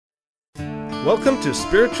Welcome to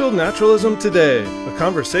Spiritual Naturalism Today, a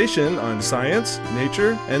conversation on science,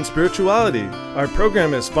 nature, and spirituality. Our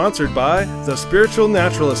program is sponsored by the Spiritual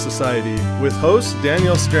Naturalist Society with host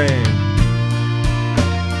Daniel Strain.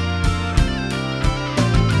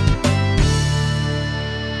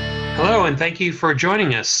 Hello, and thank you for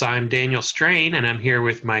joining us. I'm Daniel Strain, and I'm here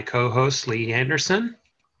with my co-host Lee Anderson.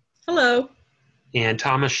 Hello. And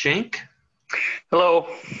Thomas Schenk. Hello.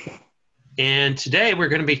 And today we're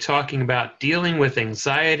going to be talking about dealing with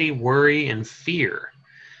anxiety, worry, and fear.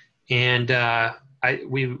 And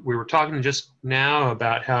we were talking just now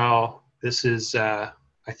about how this is, I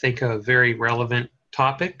think, a very relevant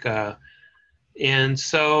topic. And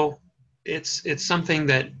so it's something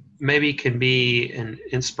that maybe can be an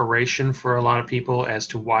inspiration for a lot of people as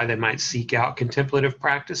to why they might seek out contemplative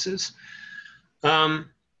practices.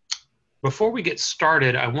 Before we get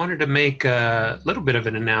started, I wanted to make a little bit of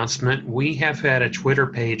an announcement. We have had a Twitter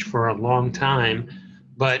page for a long time,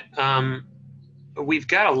 but we've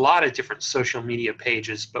got a lot of different social media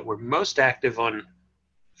pages, but we're most active on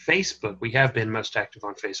Facebook. We have been most active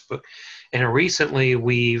on Facebook. And recently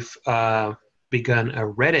we've begun a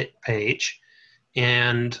Reddit page.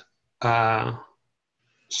 And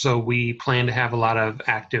so we plan to have a lot of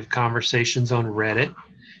active conversations on Reddit.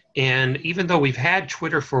 And even though we've had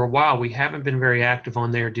Twitter for a while, we haven't been very active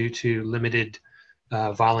on there due to limited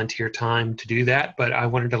volunteer time to do that. But I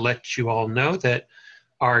wanted to let you all know that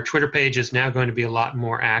our Twitter page is now going to be a lot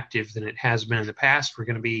more active than it has been in the past. We're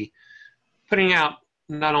going to be putting out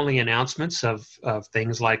not only announcements of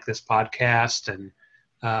things like this podcast and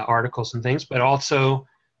articles and things, but also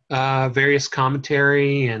various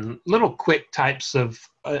commentary and little quick types of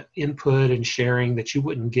input and sharing that you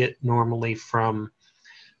wouldn't get normally from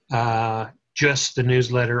just the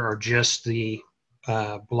newsletter or just the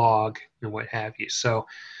blog and what have you. So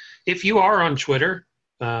if you are on Twitter,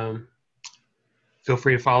 feel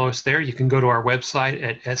free to follow us there. You can go to our website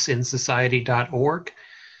at snsociety.org,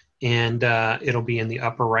 and it'll be in the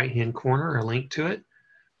upper right-hand corner, a link to it.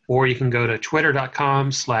 Or you can go to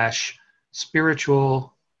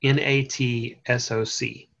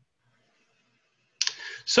twitter.com/spiritualnatsoc.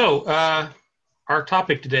 So, our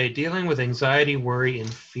topic today, dealing with anxiety, worry,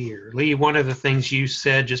 and fear. Lee, one of the things you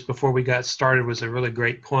said just before we got started was a really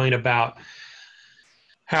great point about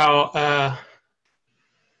how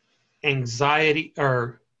anxiety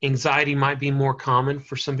might be more common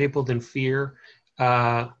for some people than fear,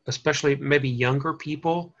 especially maybe younger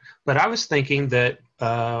people. But I was thinking that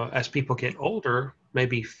as people get older,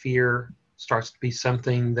 maybe fear starts to be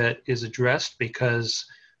something that is addressed because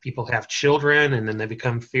people have children, and then they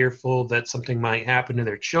become fearful that something might happen to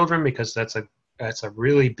their children because that's a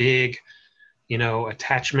really big,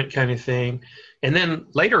 attachment kind of thing. And then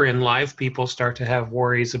later in life, people start to have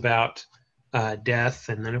worries about death,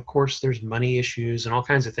 and then of course there's money issues and all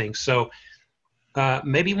kinds of things. So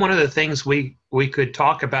maybe one of the things we could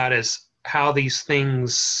talk about is how these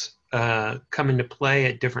things come into play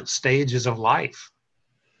at different stages of life.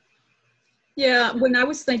 Yeah, when I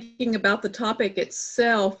was thinking about the topic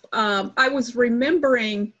itself, I was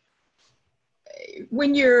remembering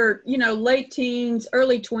when you're, late teens,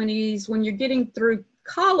 early 20s, when you're getting through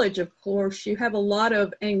college, of course, you have a lot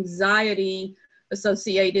of anxiety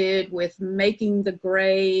associated with making the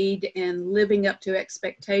grade and living up to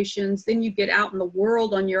expectations. Then you get out in the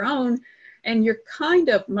world on your own, and you're kind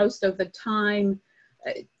of, most of the time,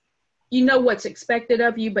 you know what's expected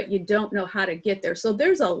of you, but you don't know how to get there. So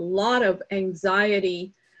there's a lot of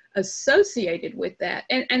anxiety associated with that.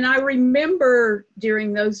 And I remember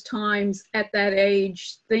during those times at that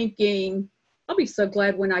age thinking, I'll be so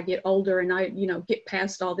glad when I get older and I, get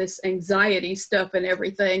past all this anxiety stuff and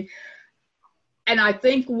everything. And I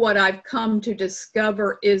think what I've come to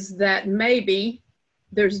discover is that maybe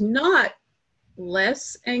there's not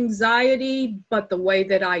less anxiety, but the way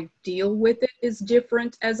that I deal with it is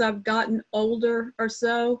different as I've gotten older or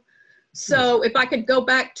so. So if I could go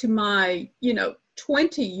back to my,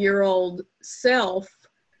 20-year-old self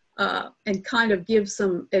and kind of give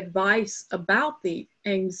some advice about the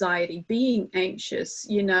anxiety, being anxious,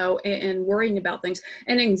 and worrying about things.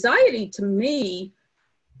 And anxiety to me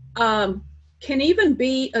can even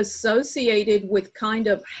be associated with kind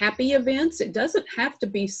of happy events. It doesn't have to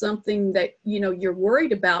be something that, you're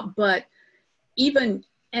worried about, but even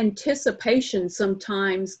anticipation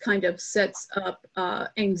sometimes kind of sets up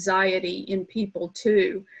anxiety in people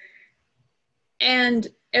too. And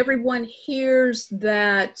everyone hears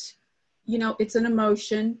that, it's an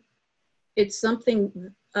emotion, it's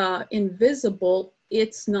something invisible,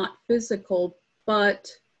 it's not physical,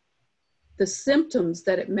 but the symptoms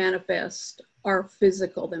that it manifests are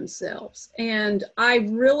physical themselves. And I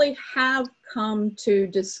really have come to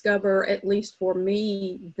discover, at least for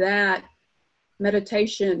me, that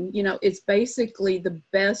meditation, is basically the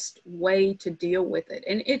best way to deal with it.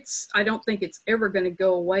 And I don't think it's ever going to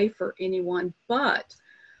go away for anyone, but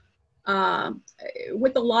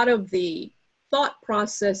with a lot of the thought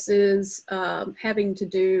processes having to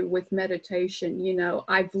do with meditation,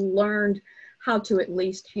 I've learned how to at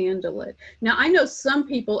least handle it. Now, I know some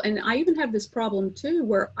people, and I even have this problem too,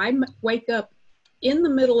 where I wake up in the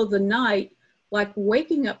middle of the night, like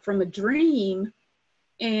waking up from a dream,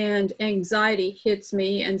 and anxiety hits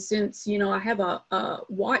me. And since, I have a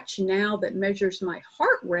watch now that measures my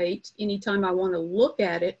heart rate anytime I want to look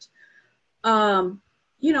at it,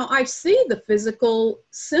 I see the physical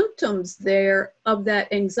symptoms there of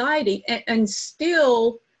that anxiety. And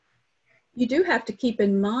still, you do have to keep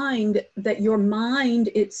in mind that your mind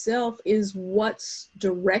itself is what's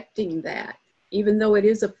directing that, even though it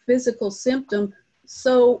is a physical symptom.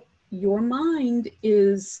 So your mind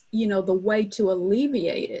is, the way to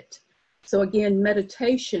alleviate it. So again,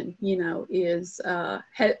 meditation, is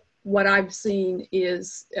what I've seen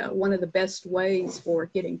is one of the best ways for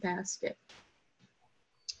getting past it.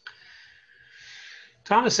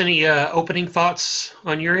 Thomas, any opening thoughts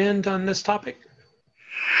on your end on this topic?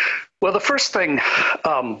 Well, the first thing,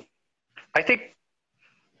 I think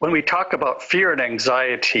when we talk about fear and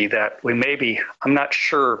anxiety, that I'm not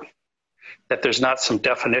sure that there's not some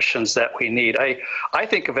definitions that we need. I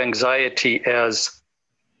think of anxiety as,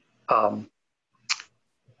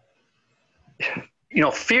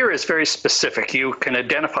 fear is very specific. You can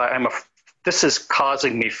identify, this is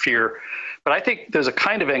causing me fear. But I think there's a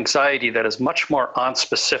kind of anxiety that is much more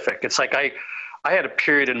unspecific. It's like I had a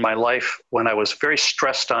period in my life when I was very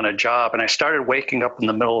stressed on a job, and I started waking up in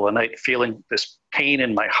the middle of the night feeling this pain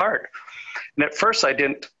in my heart. And at first I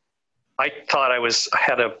thought I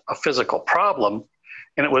had a physical problem,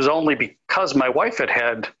 and it was only because my wife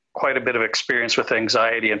had quite a bit of experience with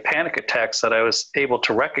anxiety and panic attacks that I was able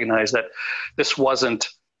to recognize that this was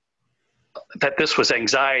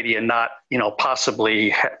anxiety and not,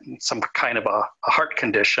 possibly some kind of a heart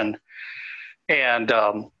condition. And,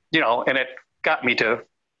 and it got me to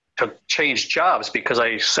change jobs, because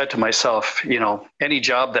I said to myself, any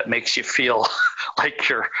job that makes you feel like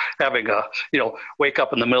you're having wake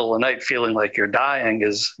up in the middle of the night feeling like you're dying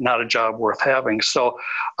is not a job worth having. So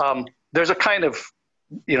there's a kind of,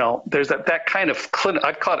 there's that kind of,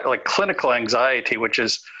 I'd call it like clinical anxiety, which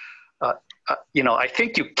is, I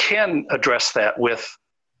think you can address that with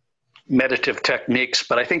meditative techniques,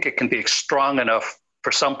 but I think it can be strong enough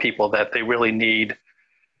for some people that they really need,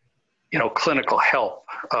 clinical help.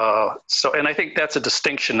 And I think that's a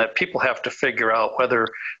distinction that people have to figure out, whether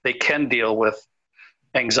they can deal with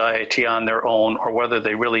anxiety on their own or whether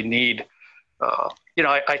they really need,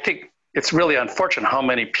 I think it's really unfortunate how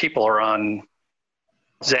many people are on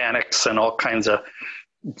Xanax and all kinds of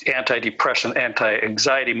antidepressant,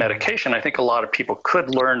 anti-anxiety medication. I think a lot of people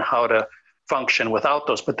could learn how to function without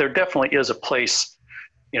those, but there definitely is a place,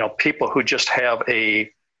 people who just have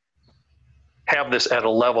this at a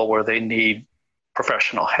level where they need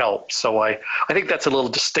professional help. So I think that's a little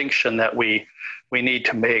distinction that we need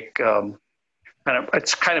to make. And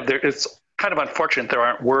it's kind of unfortunate there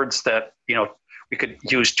aren't words that, we could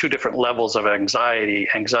use two different levels of anxiety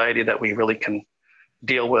that we really can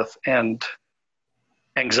deal with, and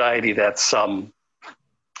anxiety that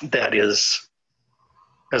is,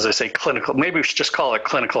 as I say, clinical. Maybe we should just call it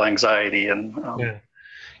clinical anxiety. And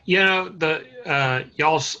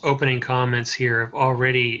y'all's opening comments here have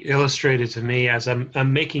already illustrated to me, as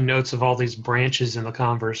I'm making notes of all these branches in the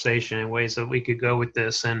conversation and ways that we could go with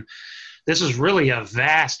this. And this is really a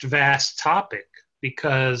vast topic,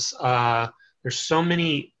 because there's so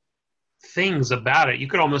many things about it. You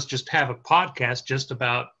could almost just have a podcast just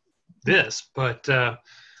about this. But I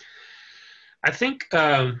think,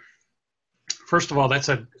 first of all, that's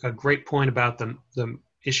a great point about the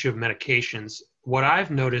issue of medications. What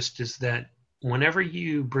I've noticed is that whenever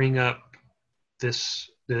you bring up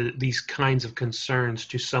these kinds of concerns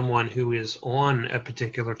to someone who is on a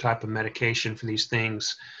particular type of medication for these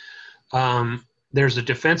things, there's a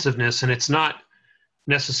defensiveness, and it's not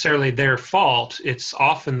necessarily their fault. It's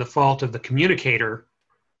often the fault of the communicator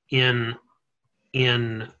in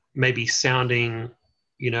maybe sounding,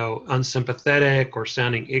 unsympathetic, or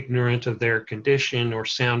sounding ignorant of their condition, or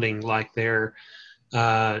sounding like they're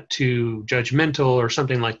too judgmental or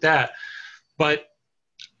something like that. But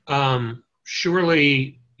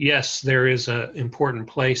surely, yes, there is an important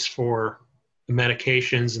place for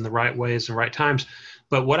medications in the right ways and right times.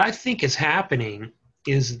 But what I think is happening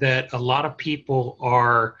is that a lot of people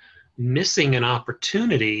are missing an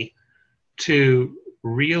opportunity to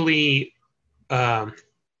really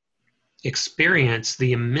experience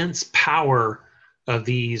the immense power of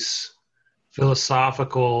these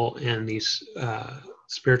philosophical and these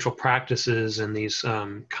spiritual practices and these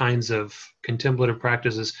kinds of contemplative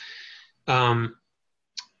practices. I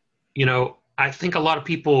think a lot of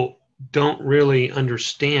people don't really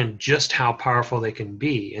understand just how powerful they can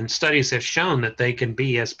be. And studies have shown that they can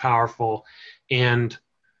be as powerful. And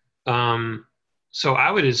so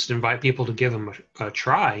I would just invite people to give them a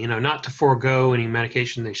try, not to forego any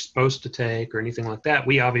medication they're supposed to take or anything like that.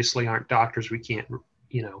 We obviously aren't doctors. We can't,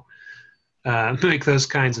 make those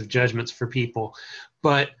kinds of judgments for people.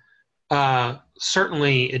 But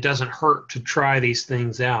certainly it doesn't hurt to try these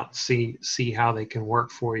things out, see how they can work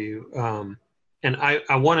for you. And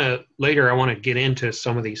I want to get into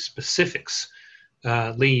some of these specifics.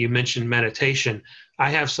 Lee, you mentioned meditation. I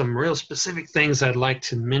have some real specific things I'd like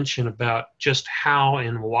to mention about just how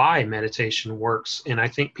and why meditation works. And I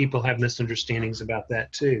think people have misunderstandings about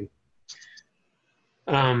that too.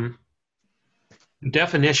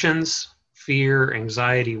 Definitions: fear,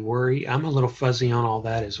 anxiety, worry. I'm a little fuzzy on all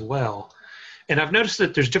that as well. And I've noticed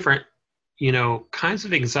that there's different, kinds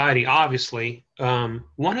of anxiety, obviously.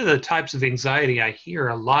 One of the types of anxiety I hear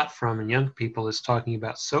a lot from in young people is talking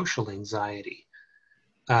about social anxiety.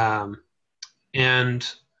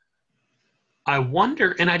 And I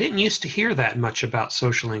wonder, and I didn't used to hear that much about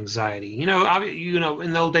social anxiety. In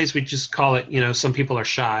the old days, we just call it, some people are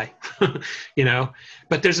shy,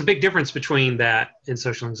 but there's a big difference between that and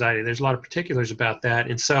social anxiety. There's a lot of particulars about that.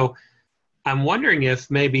 And so I'm wondering if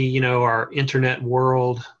maybe, our internet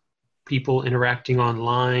world, people interacting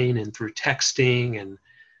online and through texting, and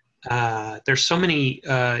there's so many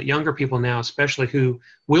younger people now, especially, who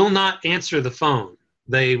will not answer the phone.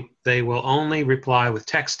 They will only reply with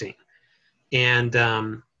texting.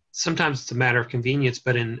 And sometimes it's a matter of convenience,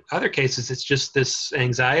 but in other cases, it's just this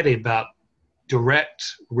anxiety about direct,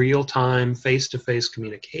 real-time, face-to-face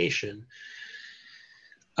communication.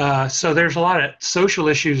 So there's a lot of social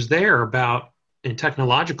issues there and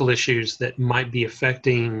technological issues that might be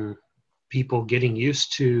affecting people getting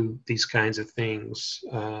used to these kinds of things.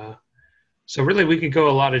 So really, we could go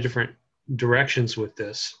a lot of different directions with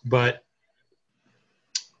this, but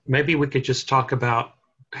maybe we could just talk about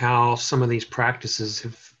how some of these practices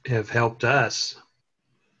have helped us.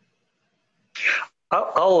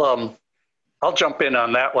 I'll jump in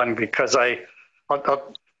on that one because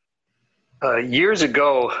years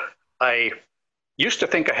ago, I used to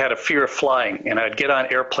think I had a fear of flying, and I'd get on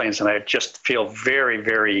airplanes and I'd just feel very,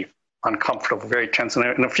 very uncomfortable, very tense. And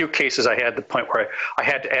in a few cases, I had the point where I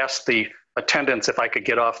had to ask the attendants if I could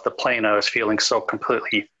get off the plane. I was feeling so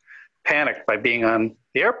completely panicked by being on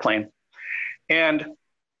the airplane. And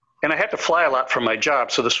I had to fly a lot for my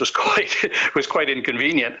job, so this was quite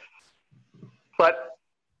inconvenient. But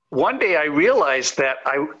one day I realized that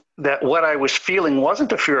what I was feeling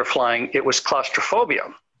wasn't a fear of flying, it was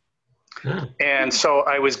claustrophobia. And so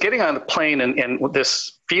I was getting on the plane, and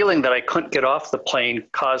this feeling that I couldn't get off the plane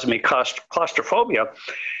caused me claustrophobia.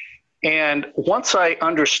 And once I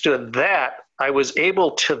understood that, I was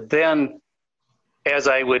able to then, as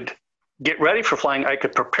I would get ready for flying, I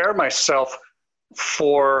could prepare myself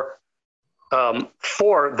for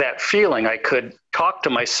that feeling. I could talk to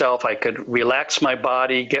myself, I could relax my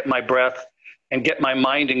body, get my breath, and get my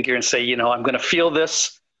mind in gear and say, I'm going to feel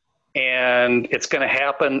this, and it's going to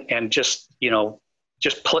happen, and just go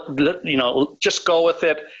with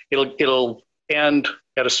it. It'll end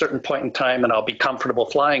at a certain point in time, and I'll be comfortable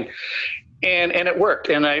flying. And it worked,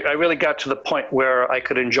 and I really got to the point where I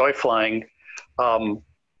could enjoy flying. And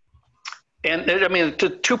I mean, the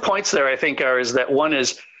 2 points there, I think, is that one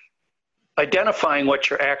is identifying what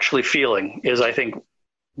you're actually feeling is, I think,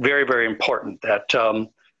 very, very important. That,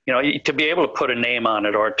 to be able to put a name on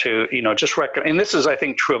it, or to, just recognize, and this is, I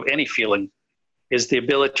think, true of any feeling, is the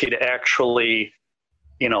ability to actually,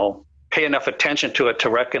 pay enough attention to it to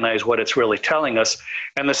recognize what it's really telling us.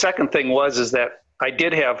 And the second thing is that I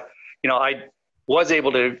did have, I was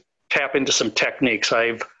able to tap into some techniques.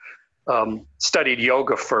 I've studied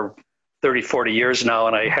yoga for 30, 40 years now,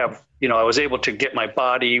 and I have, I was able to get my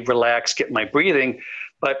body relaxed, get my breathing,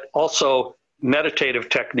 but also meditative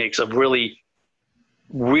techniques of really,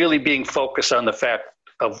 really being focused on the fact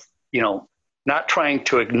of, not trying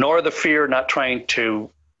to ignore the fear, not trying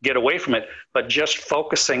to get away from it, but just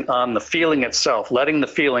focusing on the feeling itself, letting the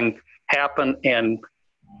feeling happen, and,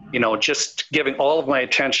 just giving all of my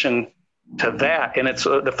attention to that. And it's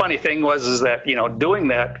the funny thing is that, doing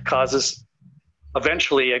that causes,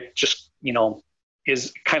 eventually it just,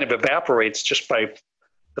 is kind of evaporates just by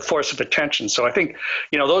the force of attention. So I think,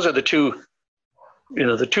 those are the two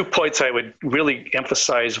points I would really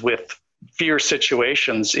emphasize with fear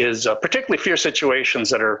situations is particularly fear situations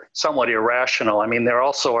that are somewhat irrational. I mean, there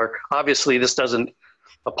also are, obviously this doesn't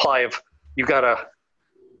apply if you've got a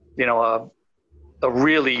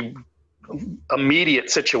really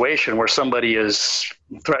immediate situation where somebody is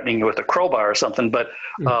threatening you with a crowbar or something, but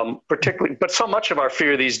particularly, but so much of our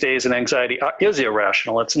fear these days and anxiety is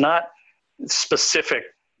irrational. It's not specific,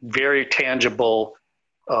 very tangible,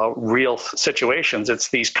 real situations. It's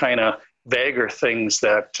these kind of vaguer things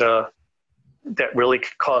that really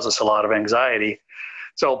cause us a lot of anxiety.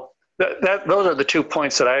 So those are the 2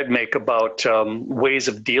 points that I'd make about ways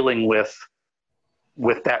of dealing with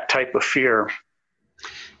that type of fear.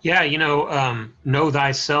 Yeah, know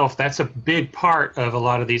thyself, that's a big part of a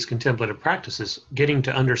lot of these contemplative practices, getting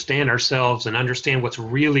to understand ourselves and understand what's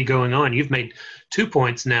really going on. You've made 2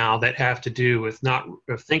 points now that have to do with not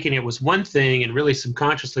thinking it was one thing and really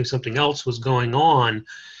subconsciously something else was going on.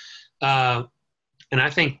 And I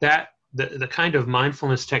think that the kind of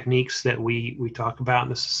mindfulness techniques that we talk about in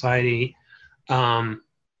the society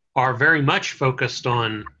are very much focused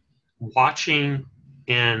on watching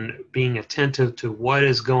and being attentive to what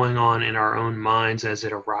is going on in our own minds as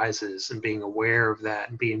it arises, and being aware of that,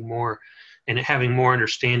 and being more and having more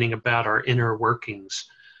understanding about our inner workings.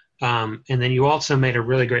 And then you also made a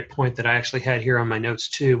really great point that I actually had here on my notes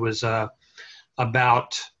too, was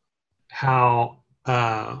about how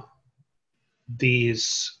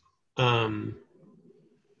these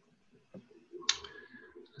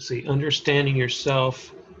understanding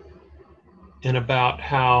yourself, and about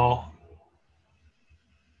how,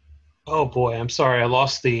 oh boy, I'm sorry, I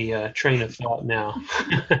lost the train of thought now.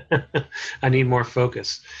 I need more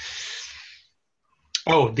focus.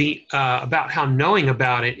 Oh, about how knowing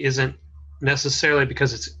about it isn't necessarily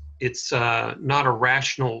because it's not a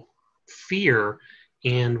rational fear.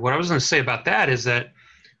 And what I was going to say about that is that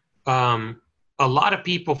a lot of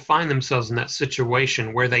people find themselves in that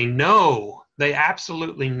situation where they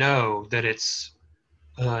absolutely know that it's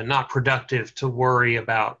not productive to worry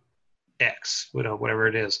about X, whatever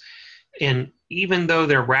it is. And even though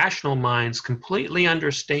their rational minds completely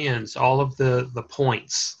understands all of the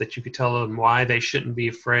points that you could tell them why they shouldn't be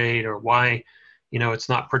afraid, or why, it's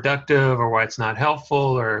not productive, or why it's not helpful,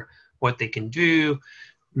 or what they can do,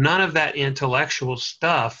 none of that intellectual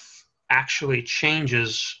stuff actually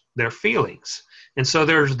changes their feelings. And so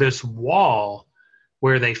there's this wall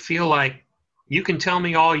where they feel like, you can tell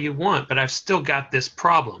me all you want, but I've still got this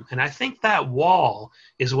problem. And I think that wall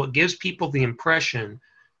is what gives people the impression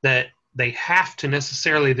that they have to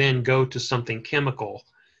necessarily then go to something chemical.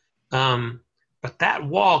 But that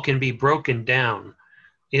wall can be broken down.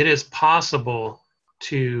 It is possible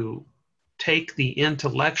to take the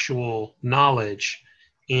intellectual knowledge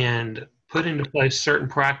and put into place certain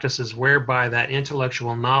practices whereby that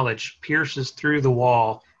intellectual knowledge pierces through the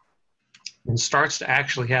wall and starts to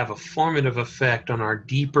actually have a formative effect on our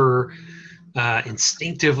deeper,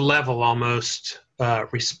 instinctive level almost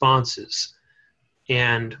responses.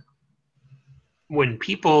 And when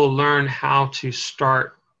people learn how to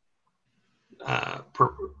start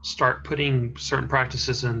putting certain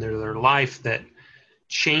practices in their life that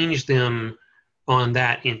change them on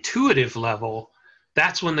that intuitive level,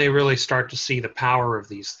 that's when they really start to see the power of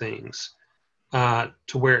these things, to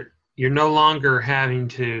where you're no longer having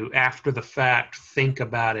to, after the fact, think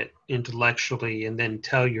about it intellectually and then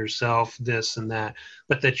tell yourself this and that,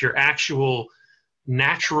 but that your actual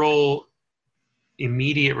natural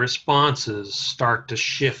immediate responses start to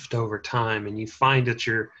shift over time, and you find that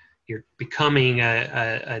you're becoming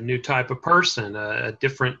a new type of person, a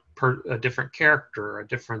different character, a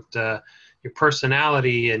different your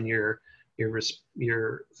personality, and your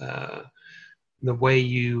the way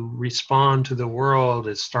you respond to the world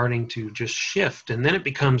is starting to just shift, and then it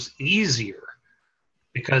becomes easier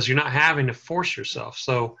because you're not having to force yourself.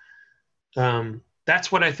 So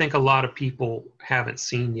that's what I think a lot of people haven't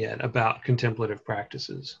seen yet about contemplative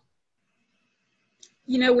practices.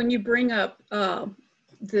 When you bring up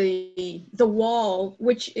the wall,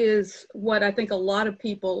 which is what I think a lot of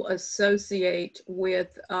people associate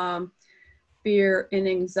with fear and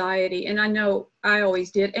anxiety, and I know I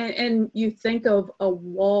always did, and you think of a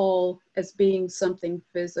wall as being something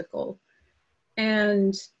physical.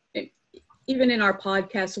 And even in our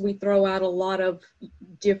podcast, we throw out a lot of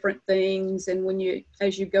different things, and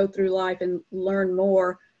as you go through life and learn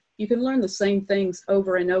more, you can learn the same things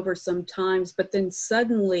over and over sometimes, but then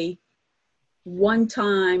suddenly one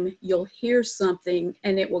time you'll hear something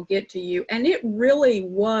and it will get to you. And it really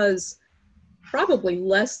was probably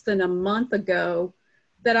less than a month ago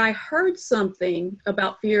that I heard something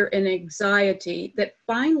about fear and anxiety that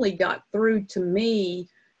finally got through to me,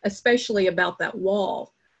 especially about that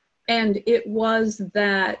wall. And it was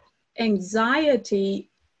that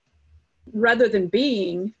anxiety, rather than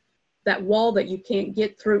being that wall that you can't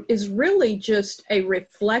get through, is really just a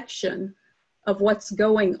reflection of what's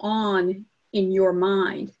going on in your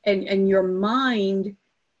mind. And your mind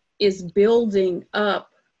is building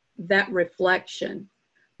up that reflection.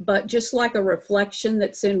 But just like a reflection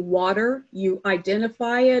that's in water, you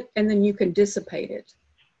identify it and then you can dissipate it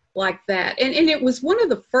like that. And it was one of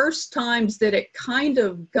the first times that it kind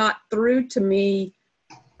of got through to me,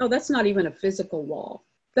 oh, that's not even a physical wall.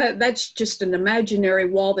 That's just an imaginary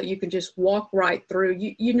wall that you can just walk right through.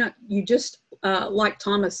 You just, like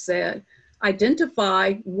Thomas said,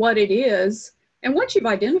 identify what it is. And once you've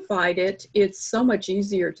identified it, it's so much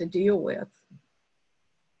easier to deal with.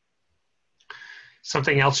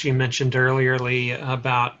 Something else you mentioned earlier, Lee,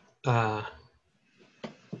 about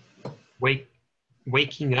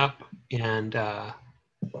waking up and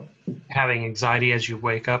having anxiety as you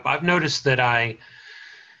wake up. I've noticed that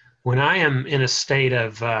when I am in a state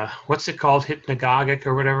of, what's it called, hypnagogic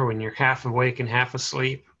or whatever, when you're half awake and half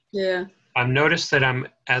asleep. Yeah. I've noticed that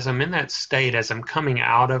as I'm in that state, as I'm coming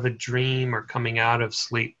out of a dream or coming out of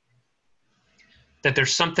sleep, that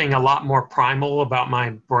there's something a lot more primal about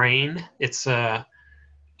my brain. It's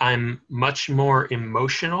I'm much more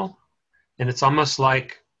emotional, and it's almost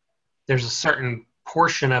like there's a certain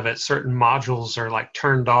portion of it, certain modules are like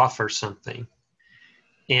turned off or something.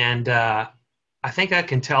 And I think that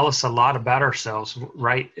can tell us a lot about ourselves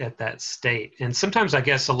right at that state. And sometimes I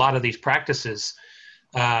guess a lot of these practices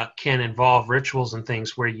can involve rituals and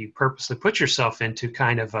things where you purposely put yourself into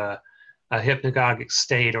kind of a hypnagogic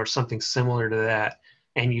state or something similar to that.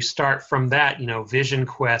 And you start from that, vision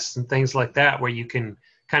quests and things like that, where you can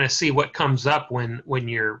kind of see what comes up when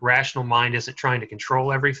your rational mind isn't trying to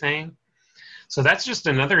control everything. So that's just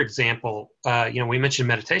another example. We mentioned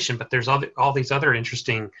meditation, but there's all these other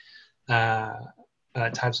interesting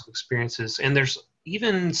types of experiences. And there's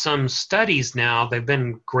even some studies now, they've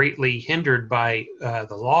been greatly hindered by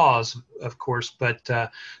the laws, of course, but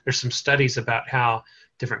there's some studies about how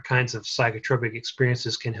different kinds of psychotropic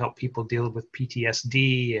experiences can help people deal with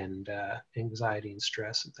PTSD and anxiety and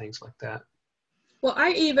stress and things like that. Well,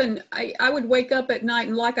 I would wake up at night,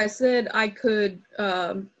 and like I said, I could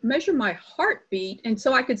measure my heartbeat, and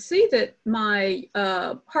so I could see that my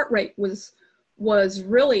heart rate was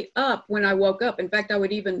really up when I woke up. In fact, I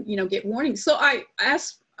would even, get warnings. So I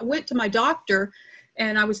went to my doctor,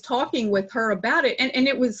 and I was talking with her about it, and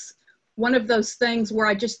it was one of those things where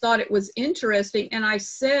I just thought it was interesting, and I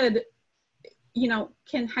said,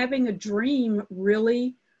 can having a dream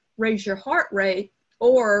really raise your heart rate,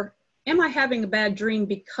 or am I having a bad dream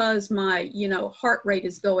because my, heart rate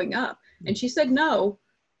is going up? And she said, no,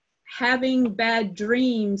 having bad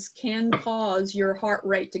dreams can cause your heart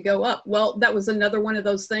rate to go up. Well, that was another one of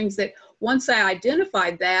those things that once I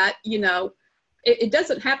identified that, it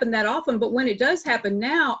doesn't happen that often, but when it does happen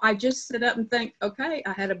now, I just sit up and think, okay,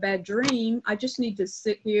 I had a bad dream. I just need to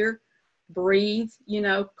sit here, breathe,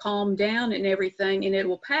 calm down and everything, and it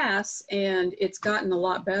will pass. And it's gotten a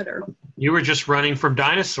lot better. You were just running from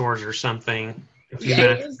dinosaurs or something. Yeah,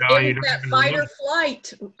 it was that fight or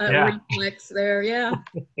flight reflex there. Yeah.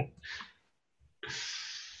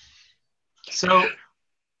 So,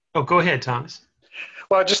 go ahead, Thomas.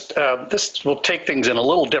 Well, just this will take things in a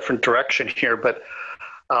little different direction here, but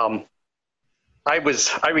I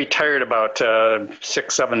retired about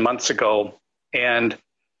 6-7 months ago, and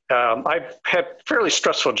I've had fairly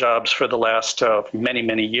stressful jobs for the last many,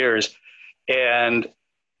 many years, and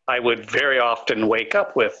I would very often wake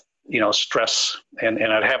up with stress, and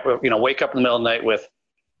I'd have wake up in the middle of the night with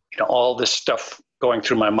all this stuff going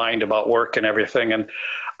through my mind about work and everything. And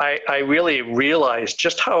I really realized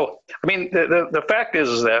just how, the fact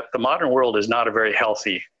is that the modern world is not a very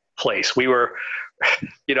healthy place. We were,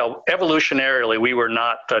 evolutionarily, we were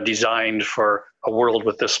not designed for a world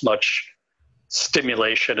with this much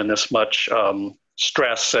stimulation and this much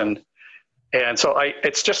stress. And so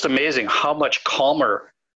it's just amazing how much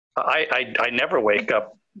calmer. I never wake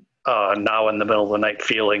up now in the middle of the night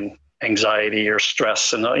feeling anxiety or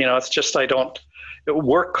stress. And, it's just,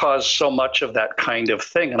 work caused so much of that kind of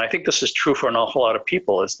thing. And I think this is true for an awful lot of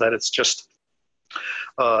people, is that it's just,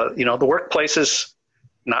 the workplace is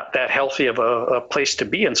not that healthy of a place to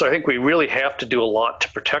be in. So I think we really have to do a lot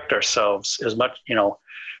to protect ourselves as much,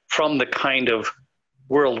 from the kind of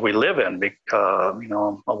world we live in,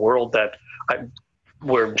 a world that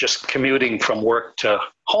we're just commuting from work to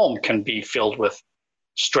home can be filled with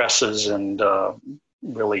stresses and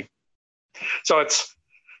really. So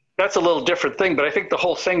that's a little different thing. But I think the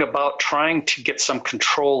whole thing about trying to get some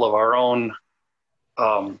control of our own,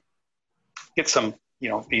 get some,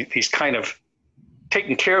 these kind of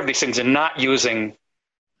taking care of these things and not using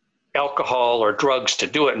alcohol or drugs to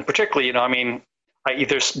do it. And particularly,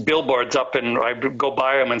 there's billboards up and I go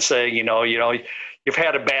by them and say, you've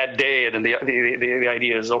had a bad day. And the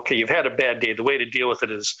idea is, okay, you've had a bad day. The way to deal with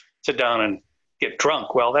it is sit down and get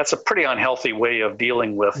drunk. Well, that's a pretty unhealthy way of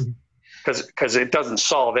dealing with, because it doesn't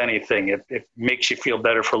solve anything. It makes you feel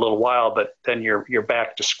better for a little while, but then you're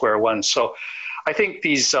back to square one. So I think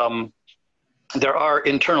these, there are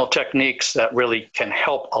internal techniques that really can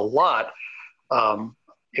help a lot.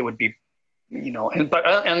 It would be, but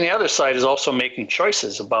on the other side is also making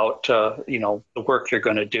choices about, the work you're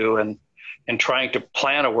going to do and trying to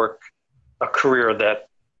plan a career that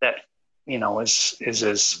is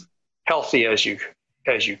as healthy as you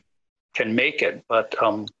can make it. But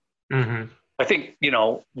I think,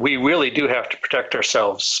 we really do have to protect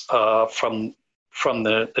ourselves from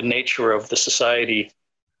the nature of the society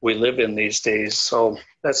we live in these days. So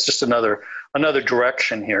that's just another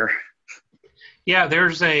direction here. Yeah,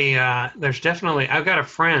 there's definitely, I've got a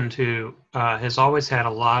friend who has always had a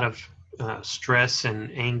lot of stress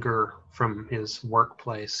and anger from his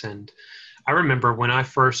workplace. And I remember when I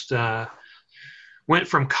first went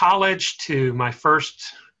from college to my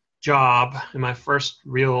first job, and my first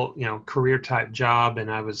real, career type job,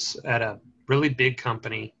 and I was at a really big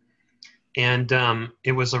company. And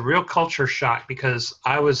it was a real culture shock because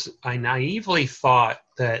I naively thought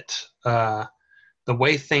that the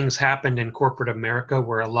way things happened in corporate America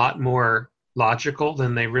were a lot more logical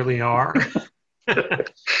than they really are.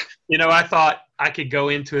 I thought I could go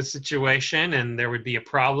into a situation and there would be a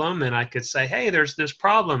problem and I could say, hey, there's this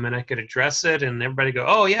problem, and I could address it and everybody go,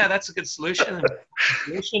 oh yeah, that's a good solution.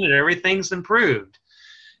 And everything's improved.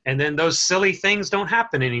 And then those silly things don't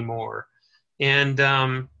happen anymore. And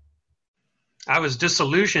I was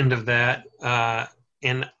disillusioned of that.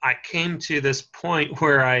 And I came to this point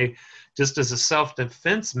where I, just as a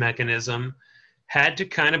self-defense mechanism, had to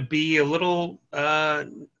kind of be a little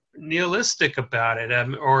nihilistic about it,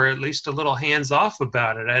 or at least a little hands-off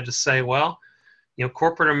about it. I had to say, well,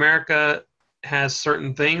 corporate America has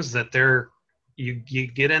certain things that you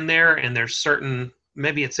get in there, and there's certain,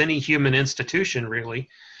 maybe it's any human institution really,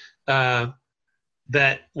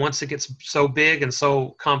 that once it gets so big and so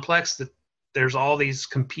complex that there's all these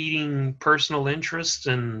competing personal interests,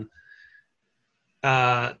 and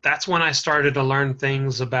that's when I started to learn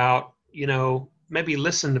things about, maybe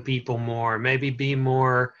listen to people more, maybe be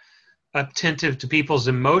more attentive to people's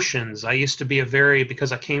emotions. I used to be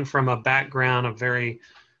because I came from a background of very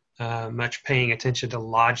much paying attention to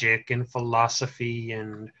logic and philosophy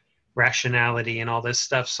and rationality and all this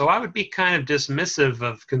stuff. So I would be kind of dismissive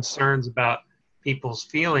of concerns about people's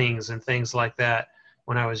feelings and things like that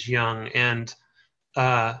when I was young. And,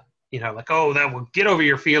 like, oh, that will get over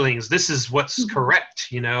your feelings. This is what's correct,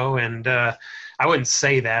 and I wouldn't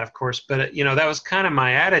say that, of course, but, that was kind of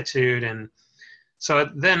my attitude. And so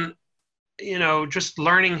then, just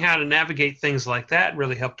learning how to navigate things like that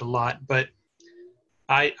really helped a lot. But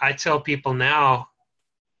I tell people now,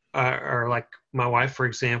 or like my wife, for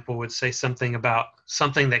example, would say something about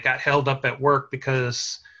something that got held up at work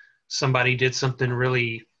because somebody did something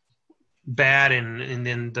really bad, and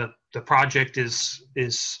then the project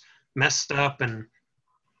is messed up, and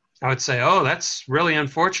I would say, oh, that's really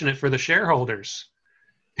unfortunate for the shareholders.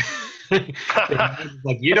 Like,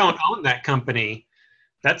 you don't own that company.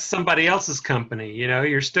 That's somebody else's company.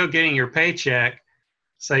 You're still getting your paycheck.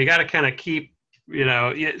 So you got to kind of keep,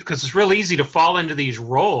 because it's real easy to fall into these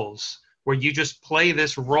roles where you just play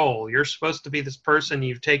this role. You're supposed to be this person.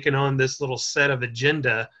 You've taken on this little set of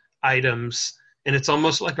agenda items, and it's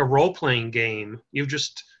almost like a role-playing game. You've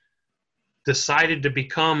just decided to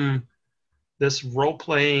become this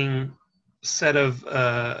role-playing set of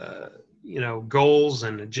goals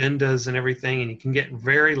and agendas and everything, and you can get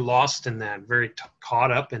very lost in that, very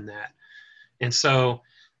caught up in that. And so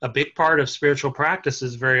a big part of spiritual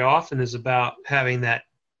practices very often is about having that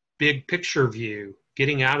big picture view,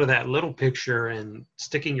 getting out of that little picture and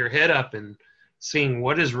sticking your head up and seeing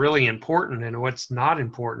what is really important and what's not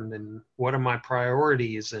important, and what are my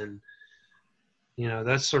priorities, and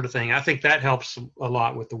that sort of thing. I think that helps a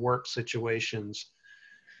lot with the work situations.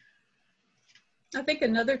 I think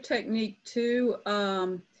another technique too,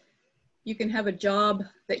 you can have a job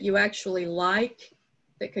that you actually like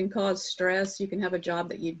that can cause stress. You can have a job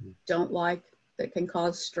that you don't like that can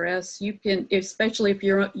cause stress. You can, especially if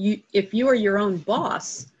you are your own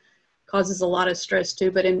boss, causes a lot of stress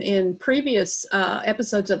too. But in previous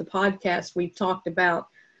episodes of the podcast, we've talked about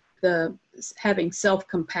the having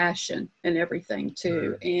self-compassion and everything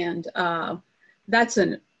too. And that's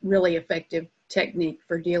a really effective technique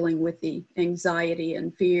for dealing with the anxiety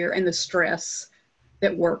and fear and the stress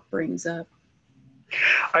that work brings up.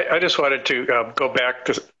 I just wanted to go back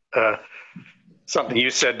to something you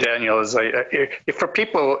said, Daniel, is if for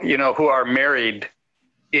people, who are married,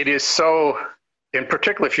 it is so, and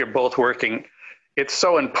particularly if you're both working, it's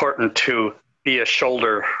so important to be a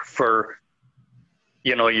shoulder for,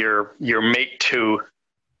 your mate to,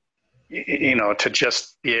 to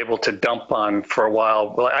just be able to dump on for a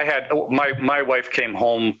while. Well, I had, my wife came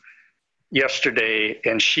home yesterday,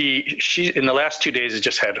 and she in the last 2 days has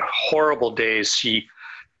just had horrible days. She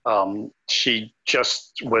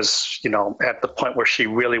just was, at the point where she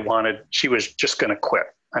was just going to quit.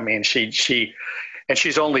 I mean, and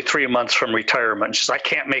she's only 3 months from retirement. She's, I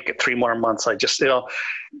can't make it 3 more months. I just, and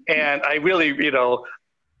I really,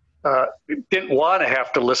 didn't want to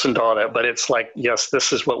have to listen to all that, but it's like, yes,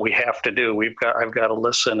 this is what we have to do. I've got to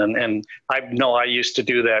listen. And I know I used to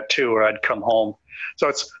do that too, where I'd come home.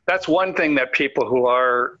 So that's one thing that people who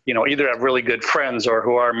are, either have really good friends or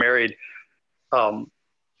who are married,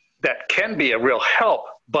 that can be a real help,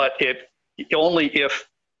 but it only if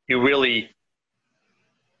you're really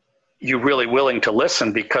willing to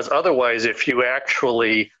listen, because otherwise, if you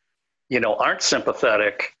actually, aren't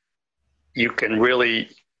sympathetic, you can really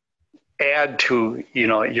add to,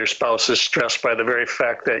 your spouse's stress by the very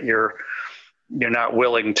fact that you're not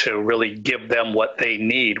willing to really give them what they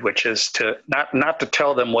need, which is to not to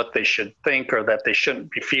tell them what they should think or that they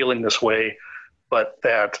shouldn't be feeling this way, but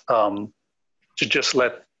that to just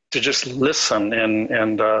listen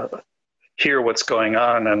and hear what's going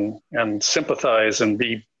on and sympathize and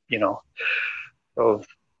be, you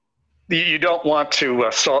don't want to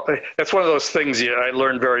solve. That's one of those things I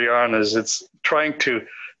learned very on, is it's trying to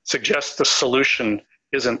suggest the solution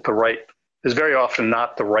is very often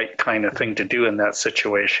not the right kind of thing to do in that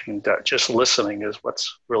situation. That just listening is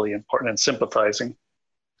what's really important, and sympathizing. It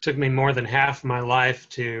took me more than half my life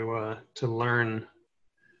to learn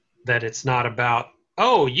that it's not about,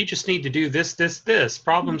 oh, you just need to do this,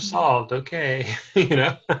 problem solved. Okay.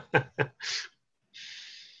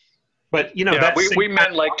 But we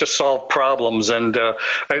men like to solve problems, and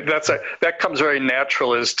that comes very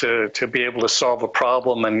natural, is to be able to solve a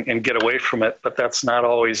problem and get away from it. But that's not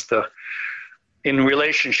always in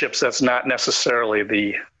relationships, that's not necessarily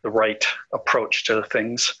the right approach to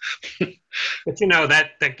things. But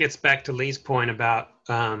that gets back to Lee's point about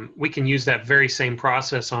we can use that very same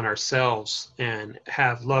process on ourselves and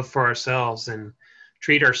have love for ourselves and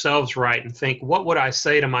treat ourselves right and think, what would I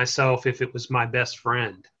say to myself if it was my best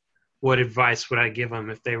friend? What advice would I give them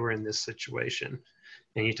if they were in this situation?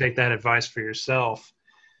 And you take that advice for yourself.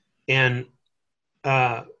 And,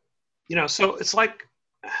 so it's like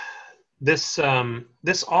this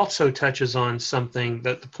also touches on something,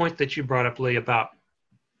 that the point that you brought up, Lee,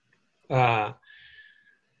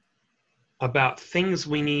 about things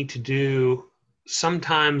we need to do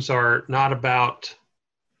sometimes are not about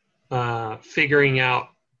figuring out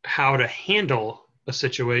how to handle a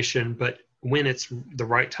situation, but when it's the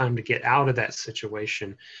right time to get out of that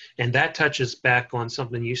situation. And that touches back on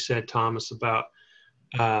something you said, Thomas, about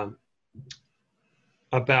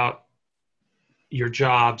your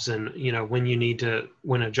jobs and,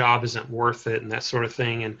 when a job isn't worth it and that sort of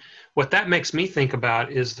thing. And what that makes me think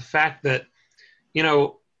about is the fact that,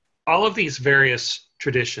 all of these various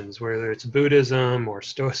traditions, whether it's Buddhism or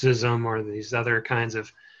Stoicism or these other kinds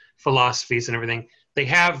of philosophies and everything, they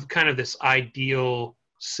have kind of this ideal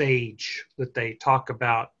sage that they talk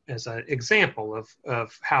about as an example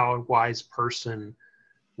of how a wise person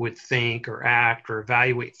would think or act or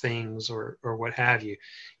evaluate things or what have you.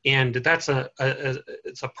 And that's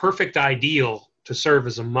it's a perfect ideal to serve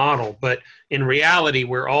as a model. But in reality,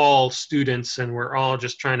 we're all students and we're all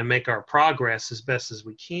just trying to make our progress as best as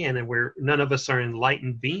we can. And none of us are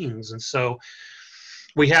enlightened beings. And so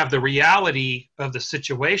we have the reality of the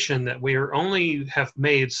situation that we only have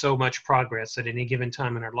made so much progress at any given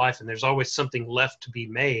time in our life, and there's always something left to be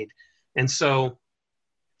made. And so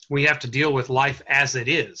we have to deal with life as it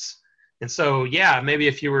is. And so, maybe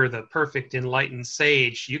if you were the perfect enlightened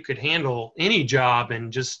sage, you could handle any job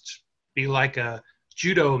and just be like a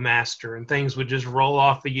judo master, and things would just roll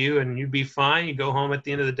off of you and you'd be fine. You go home at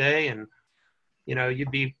the end of the day and,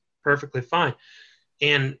 you'd be perfectly fine.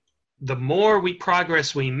 And the more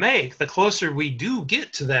progress we make, the closer we do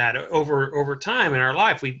get to that over time in our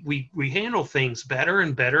life. We handle things better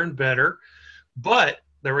and better and better. But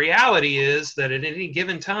the reality is that at any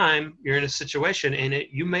given time, you're in a situation and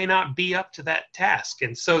you may not be up to that task.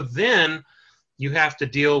 And so then you have to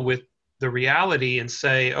deal with the reality and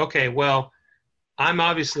say, okay, well, I'm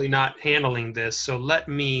obviously not handling this, so let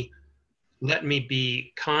me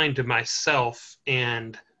be kind to myself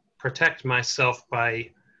and protect myself by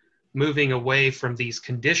moving away from these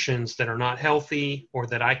conditions that are not healthy or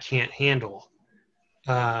that I can't handle,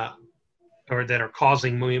 or that are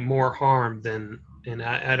causing me more harm and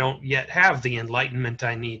I don't yet have the enlightenment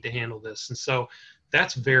I need to handle this. And so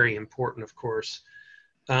that's very important, of course.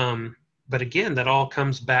 But again, that all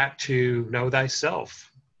comes back to know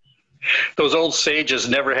thyself. Those old sages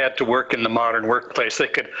never had to work in the modern workplace. They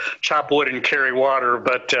could chop wood and carry water,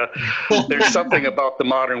 but there's something about the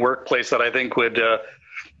modern workplace that I think would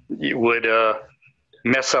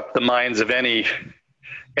mess up the minds of any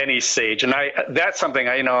sage. And that's something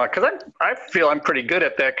because I feel I'm pretty good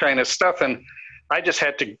at that kind of stuff, and I just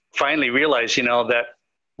had to finally realize, that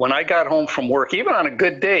when I got home from work, even on a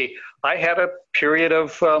good day, I had a period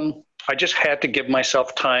of I just had to give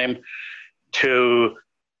myself time to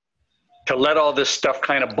let all this stuff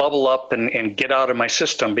kind of bubble up and get out of my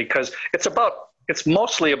system, because it's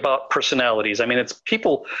mostly about personalities. I mean, it's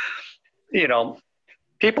people,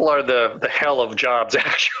 people are the hell of jobs,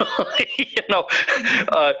 actually.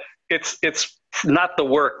 It's not the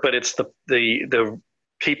work, but it's the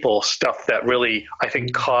people stuff that really, I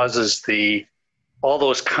think, causes all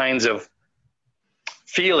those kinds of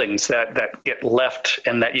feelings that get left,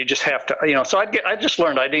 and that you just have to, so I just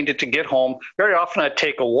learned I needed to get home. Very often I'd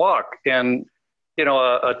take a walk and, a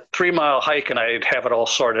 3-mile hike, and I'd have it all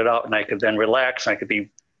sorted out, and I could then relax, and I could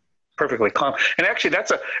be perfectly calm. And actually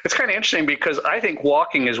it's kind of interesting, because I think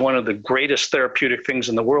walking is one of the greatest therapeutic things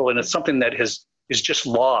in the world. And it's something that is just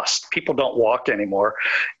lost. People don't walk anymore.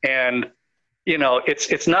 And,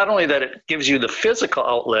 it's not only that it gives you the physical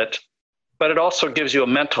outlet, but it also gives you a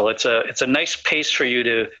mental. It's a nice pace for you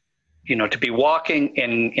to, to be walking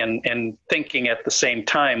and thinking at the same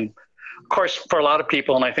time. Of course, for a lot of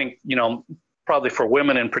people, and I think, probably for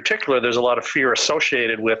women in particular, there's a lot of fear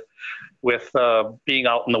associated with being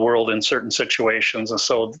out in the world in certain situations. And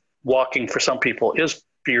so walking for some people is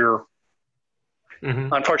fear,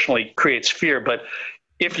 unfortunately creates fear. But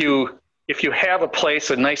if you have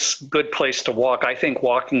a nice, good place to walk, I think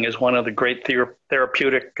walking is one of the great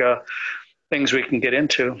therapeutic things we can get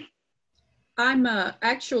into. I'm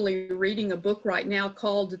actually reading a book right now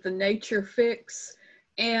called The Nature Fix.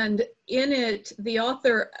 And in it, the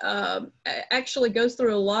author actually goes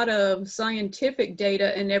through a lot of scientific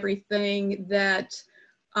data and everything that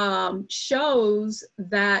shows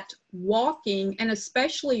that walking, and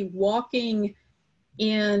especially walking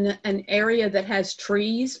in an area that has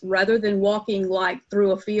trees rather than walking like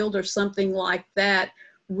through a field or something like that,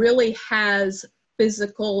 really has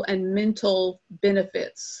physical and mental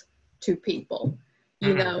benefits to people.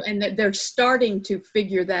 And that they're starting to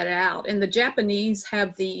figure that out. And the Japanese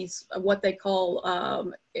have these, what they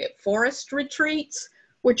call forest retreats,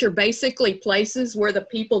 which are basically places where the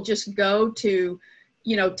people just go to,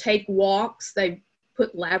 take walks. They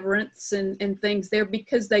put labyrinths and things there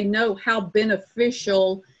because they know how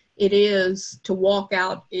beneficial it is to walk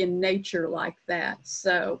out in nature like that.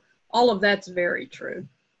 So all of that's very true.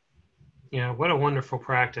 Yeah, what a wonderful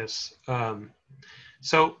practice.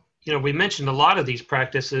 So, we mentioned a lot of these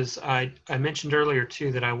practices. I mentioned earlier,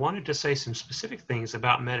 too, that I wanted to say some specific things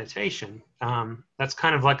about meditation. That's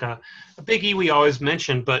kind of like a biggie we always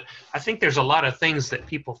mention, but I think there's a lot of things that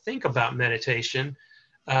people think about meditation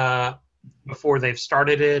before they've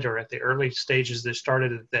started it, or at the early stages they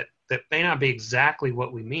started it, that may not be exactly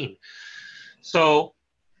what we mean. So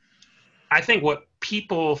I think what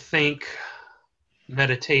people think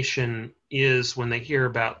meditation is, when they hear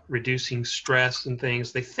about reducing stress and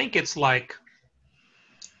things, they think it's like,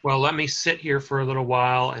 well, let me sit here for a little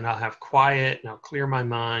while and I'll have quiet and I'll clear my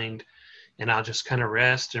mind and I'll just kind of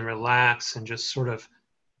rest and relax and just sort of,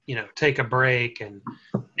 take a break and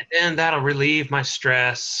then that'll relieve my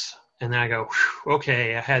stress. And then I go,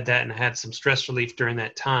 okay, I had that and I had some stress relief during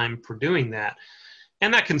that time for doing that.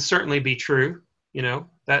 And that can certainly be true,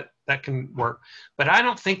 that can work. But I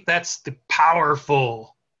don't think that's the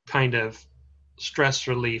powerful kind of stress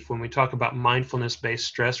relief when we talk about mindfulness-based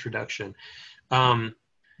stress reduction.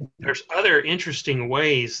 There's other interesting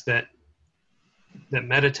ways that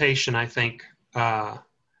meditation, I think,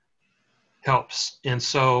 helps. And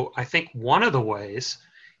so I think one of the ways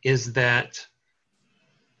is that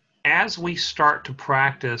as we start to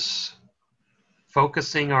practice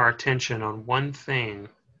focusing our attention on one thing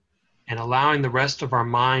and allowing the rest of our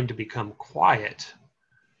mind to become quiet,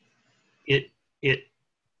 it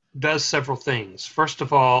does several things. First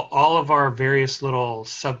of all of our various little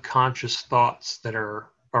subconscious thoughts that are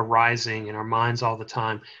arising in our minds all the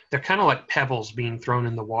time, they're kind of like pebbles being thrown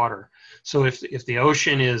in the water. So if the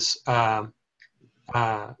ocean is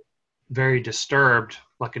very disturbed,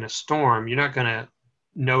 like in a storm, you're not going to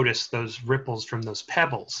notice those ripples from those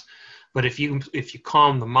pebbles. But if you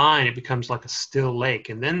calm the mind, it becomes like a still lake,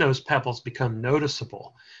 and then those pebbles become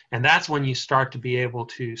noticeable, and that's when you start to be able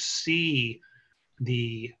to see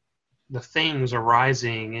the things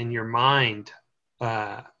arising in your mind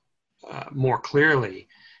more clearly.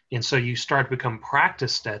 And so you start to become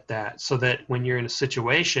practiced at that, so that when you're in a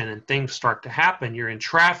situation and things start to happen, you're in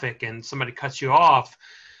traffic and somebody cuts you off,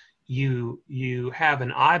 you have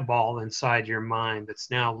an eyeball inside your mind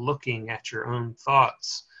that's now looking at your own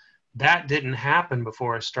thoughts. That didn't happen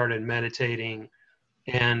before I started meditating.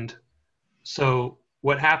 And so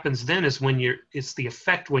what happens then is it's the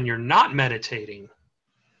effect when you're not meditating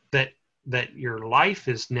that your life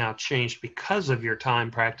is now changed because of your time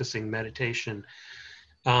practicing meditation.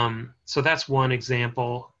 So that's one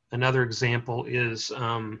example. Another example is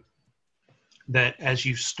that as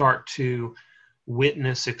you start to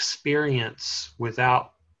witness experience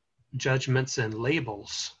without judgments and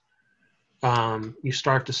labels, you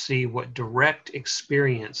start to see what direct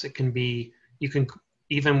experience it can be. You can,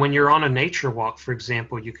 even when you're on a nature walk, for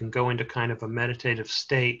example, you can go into kind of a meditative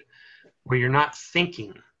state where you're not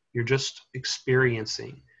thinking, you're just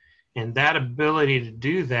experiencing. And that ability to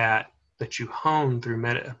do that you hone through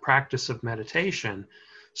a practice of meditation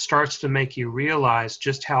starts to make you realize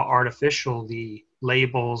just how artificial the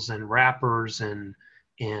labels and wrappers and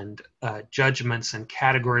judgments and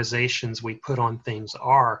categorizations we put on things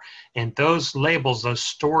are. And those labels, those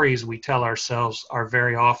stories we tell ourselves, are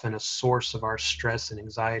very often a source of our stress and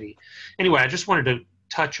anxiety. Anyway, I just wanted to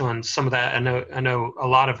touch on some of that. I know a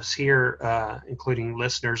lot of us here, including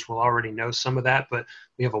listeners, will already know some of that, but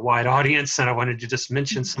we have a wide audience, and I wanted to just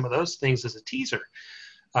mention some of those things as a teaser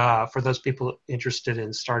for those people interested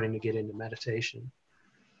in starting to get into meditation.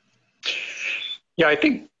 Yeah, I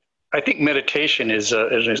think meditation is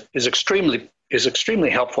extremely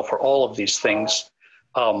helpful for all of these things,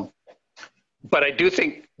 but I do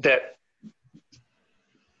think that,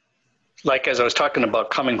 like as I was talking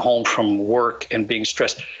about coming home from work and being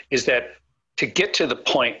stressed, is that to get to the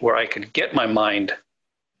point where I could get my mind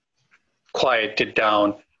quieted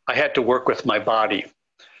down, I had to work with my body,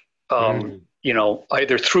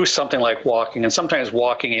 either through something like walking, and sometimes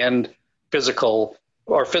walking and physical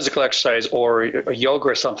exercise or yoga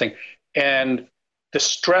or something. And the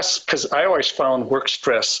stress, because I always found work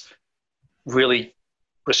stress really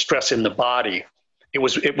was stress in the body. It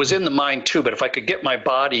was in the mind too, but if I could get my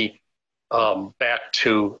body back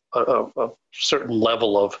to a certain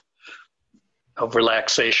level of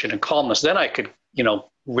relaxation and calmness, then I could,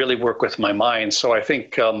 really work with my mind. So I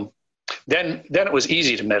think then it was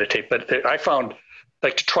easy to meditate. But I found,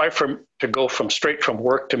 like, to go straight from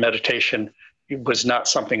work to meditation, it was not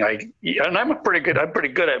something and I'm pretty good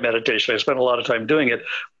at meditation. I spent a lot of time doing it,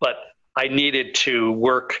 but I needed to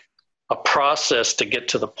work a process to get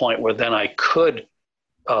to the point where then I could,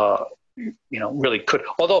 really could.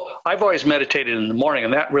 Although I've always meditated in the morning,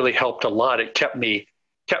 and that really helped a lot. It kept me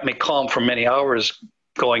calm for many hours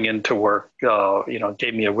going into work.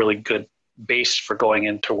 Gave me a really good base for going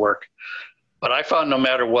into work. But I found no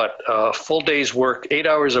matter what, full day's work, 8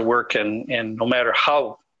 hours of work, and no matter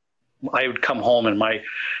how I would come home and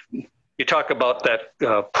you talk about that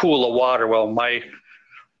pool of water. Well, my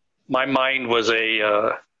mind was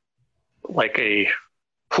like a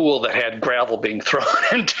pool that had gravel being thrown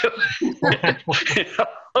into it.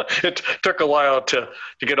 It took a while to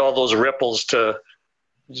get all those ripples to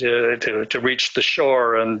reach the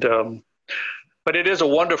shore. And but it's a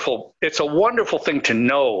wonderful thing to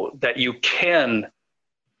know that you can,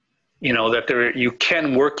 you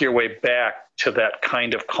can work your way back to that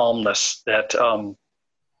kind of calmness that,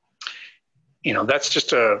 that's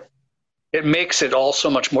just it makes it all so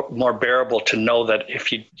much more bearable to know that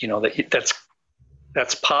if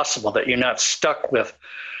that's possible, that you're not stuck with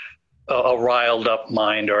a riled up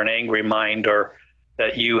mind or an angry mind, or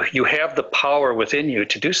that you have the power within you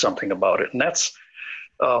to do something about it. And that's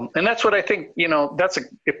what I think,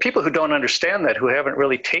 if people who don't understand that, who haven't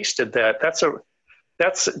really tasted that,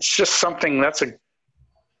 it's just something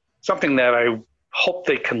that I hope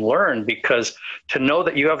they can learn, because to know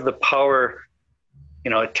that you have the power,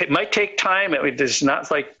 it might take time. It's not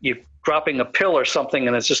like you dropping a pill or something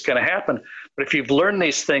and it's just going to happen. But if you've learned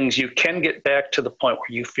these things, you can get back to the point where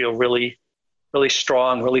you feel really, really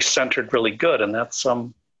strong, really centered, really good. And that's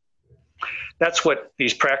what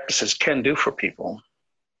these practices can do for people.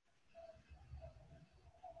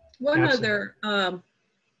 One other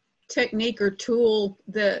technique or tool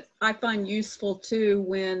that I find useful too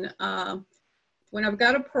when I've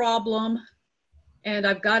got a problem and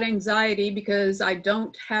I've got anxiety because I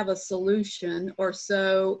don't have a solution or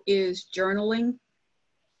so, is journaling.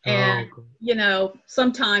 And,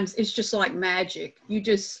 sometimes it's just like magic.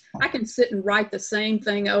 I can sit and write the same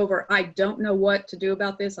thing over. I don't know what to do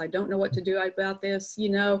about this. I don't know what to do about this,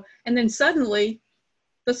 and then suddenly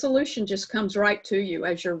the solution just comes right to you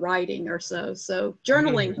as you're writing or so. So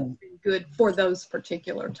journaling has been good for those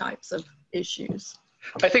particular types of issues.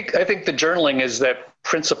 I think the journaling is that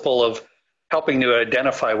principle of helping to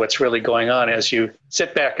identify what's really going on. As you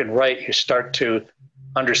sit back and write, you start to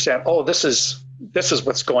understand, oh, this is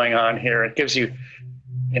what's going on here. It gives you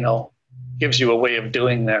a way of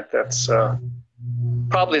doing that. That's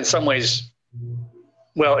probably in some ways,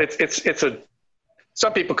 well,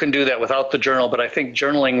 some people can do that without the journal, but I think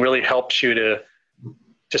journaling really helps you to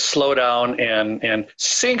slow down and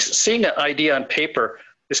seeing an idea on paper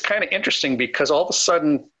is kind of interesting, because all of a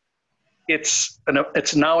sudden it's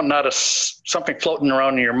now not something floating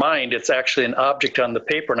around in your mind. It's actually an object on the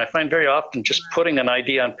paper. And I find very often just putting an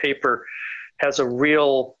idea on paper has a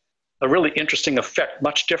really interesting effect,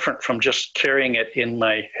 much different from just carrying it in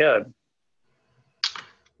my head.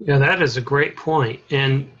 Yeah, that is a great point.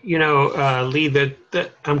 And, Lee,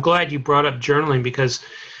 I'm glad you brought up journaling, because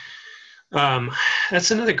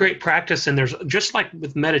that's another great practice. And there's, just like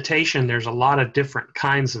with meditation, there's a lot of different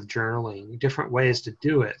kinds of journaling, different ways to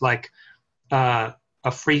do it. Like a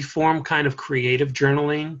free form kind of creative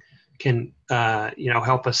journaling can,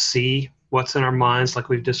 help us see what's in our minds, like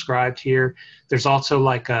we've described here. There's also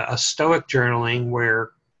like a stoic journaling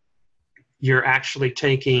where you're actually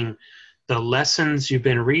taking the lessons you've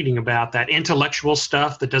been reading about, that intellectual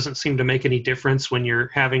stuff that doesn't seem to make any difference when you're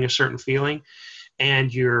having a certain feeling,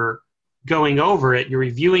 and you're going over it, you're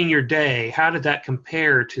reviewing your day. How did that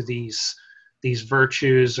compare to these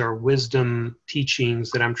virtues or wisdom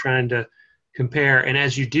teachings that I'm trying to compare? And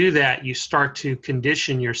as you do that, you start to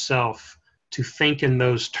condition yourself to think in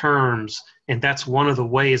those terms. And that's one of the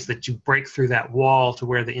ways that you break through that wall to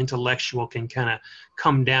where the intellectual can kind of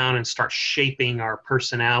come down and start shaping our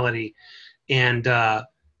personality. And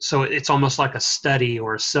so it's almost like a study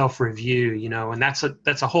or a self-review, and that's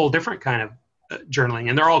a whole different kind of journaling.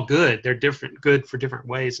 And they're all good. They're good for different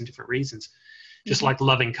ways and different reasons. Just like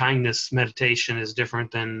loving kindness meditation is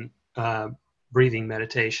different than breathing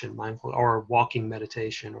meditation, mindful, or walking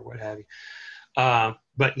meditation, or what have you.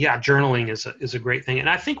 But yeah, journaling is a great thing. And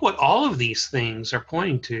I think what all of these things are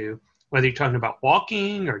pointing to, whether you're talking about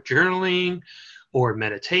walking or journaling or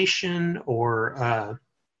meditation or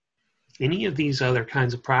any of these other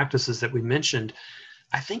kinds of practices that we mentioned,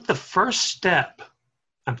 I think the first step,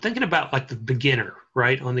 I'm thinking about like the beginner,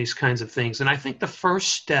 right, on these kinds of things. And I think the first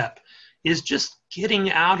step is just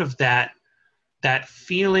getting out of that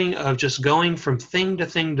feeling of just going from thing to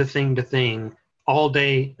thing to thing to thing all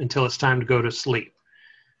day until it's time to go to sleep.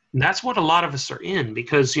 And that's what a lot of us are in,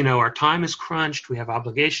 because, our time is crunched. We have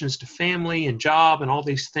obligations to family and job and all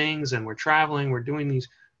these things, and we're traveling, we're doing these,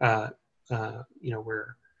 we're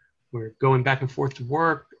going back and forth to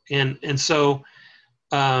work. And so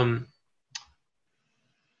I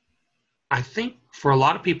think for a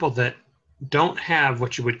lot of people that don't have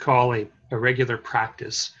what you would call a regular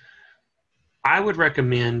practice, I would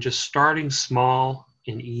recommend just starting small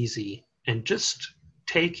and easy and just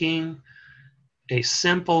taking a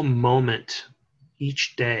simple moment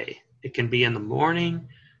each day. It can be in the morning.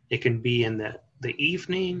 It can be in the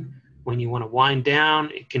evening when you want to wind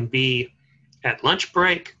down. It can be at lunch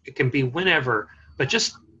break. It can be whenever, but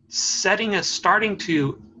just starting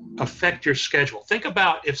to affect your schedule. Think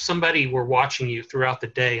about if somebody were watching you throughout the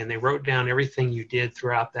day and they wrote down everything you did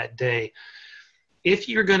throughout that day. If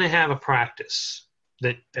you're going to have a practice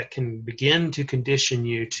that can begin to condition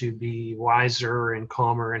you to be wiser and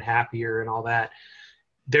calmer and happier and all that,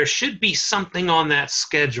 there should be something on that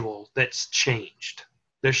schedule that's changed.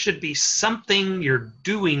 There should be something you're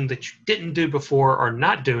doing that you didn't do before, or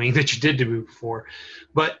not doing that you did do before.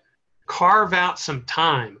 But carve out some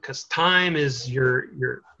time, because time is your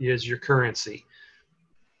currency.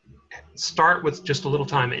 Start with just a little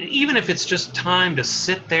time. And even if it's just time to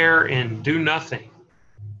sit there and do nothing,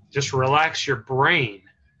 just relax your brain,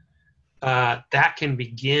 that can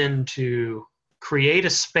begin to create a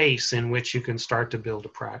space in which you can start to build a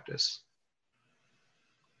practice.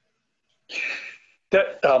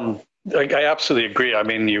 That I absolutely agree. I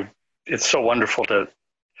mean, it's so wonderful to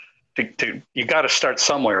you got to start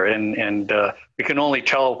somewhere, and we can only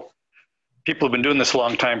tell people who've been doing this a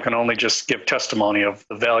long time can only just give testimony of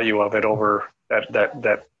the value of it over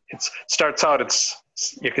that it starts out. It's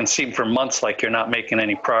you can seem for months like you're not making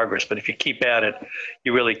any progress, but if you keep at it,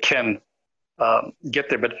 you really can get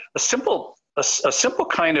there. But a simple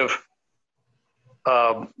kind of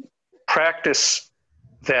practice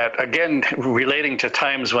that, again, relating to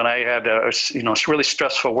times when I had really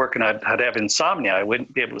stressful work and I'd have insomnia, I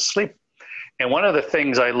wouldn't be able to sleep. And one of the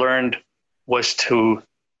things I learned was to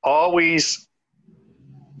always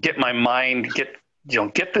get my mind, get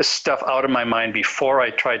this stuff out of my mind before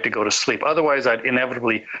I tried to go to sleep. Otherwise, I'd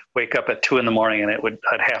inevitably wake up at 2 a.m. and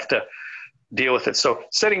I'd have to deal with it. So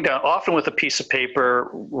sitting down, often with a piece of paper,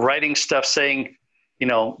 writing stuff, saying,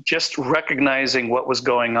 just recognizing what was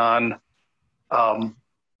going on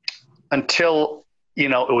until,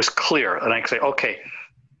 it was clear. And I could say, okay,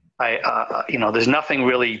 there's nothing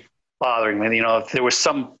really bothering me. If there was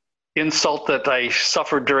some insult that I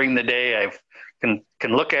suffered during the day, I can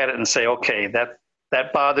look at it and say, okay, that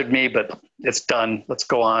bothered me, but it's done. Let's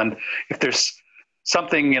go on. If there's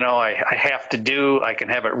something, I have to do, I can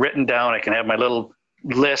have it written down. I can have my little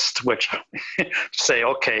list, which say,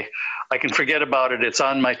 okay, I can forget about it. It's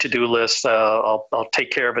on my to-do list. I'll take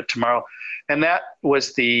care of it tomorrow. And that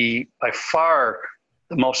was by far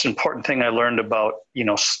the most important thing I learned about,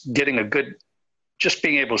 getting just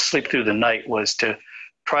being able to sleep through the night, was to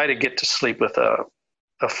try to get to sleep with a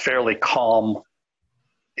fairly calm,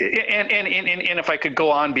 and if I could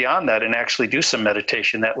go on beyond that and actually do some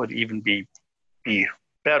meditation, that would even be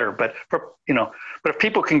better. But if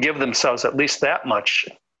people can give themselves at least that much,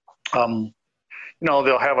 they'll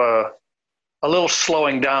have a little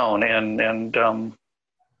slowing down, and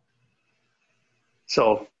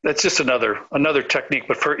so that's just another technique.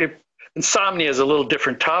 But insomnia is a little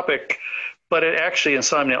different topic. But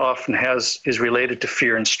insomnia often is related to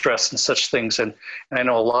fear and stress and such things. And I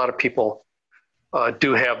know a lot of people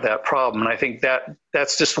do have that problem. And I think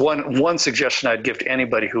that's just one suggestion I'd give to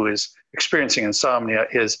anybody who is experiencing insomnia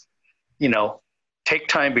is, take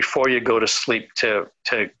time before you go to sleep to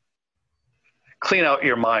clean out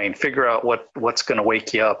your mind, figure out what's going to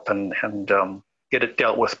wake you up, and get it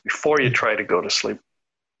dealt with before you try to go to sleep.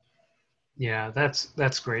 Yeah,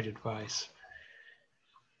 that's great advice.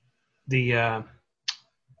 The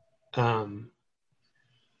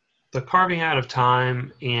carving out of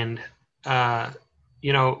time, and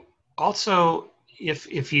also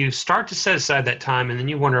if you start to set aside that time and then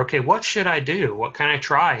you wonder, okay, what should I do? What can I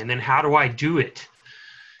try? And then how do I do it?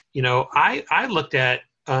 I looked at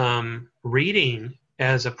reading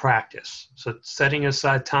as a practice. So setting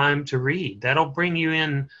aside time to read, that'll bring you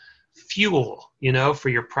in fuel, for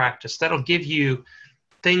your practice. That'll give you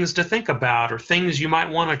things to think about or things you might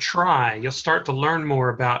want to try. You'll start to learn more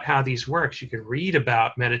about how these works. You could read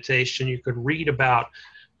about meditation. You could read about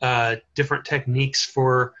different techniques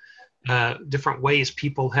for different ways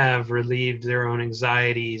people have relieved their own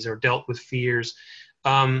anxieties or dealt with fears.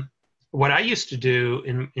 What I used to do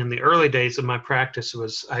in the early days of my practice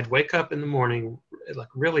was I'd wake up in the morning, like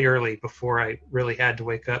really early, before I really had to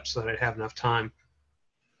wake up so that I'd have enough time.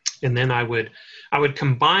 And then I would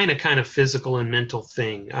combine a kind of physical and mental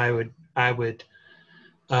thing. I'd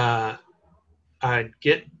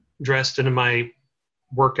get dressed into my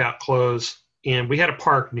workout clothes, and we had a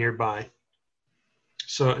park nearby.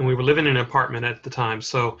 And we were living in an apartment at the time.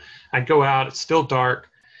 So I'd go out, it's still dark.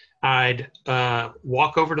 I'd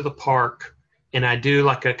walk over to the park, and I'd do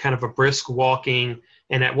like a kind of a brisk walking.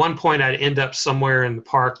 And at one point I'd end up somewhere in the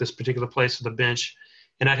park, this particular place with a bench,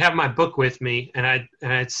 and I'd have my book with me, and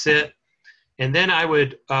I'd sit, and then I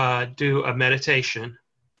would do a meditation,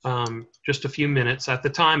 just a few minutes. At the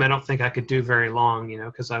time, I don't think I could do very long,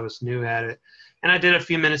 because I was new at it. And I did a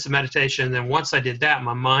few minutes of meditation. And then once I did that,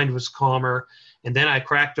 my mind was calmer. And then I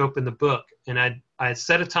cracked open the book, and I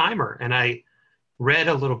set a timer, and I read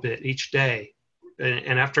a little bit each day.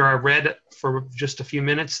 And after I read for just a few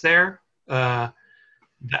minutes there, I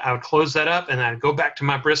would close that up, and I'd go back to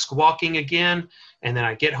my brisk walking again. And then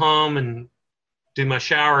I get home and do my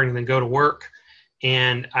shower and then go to work.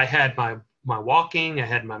 And I had my walking, I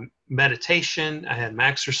had my meditation, I had my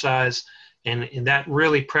exercise, and that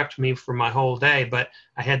really prepped me for my whole day. But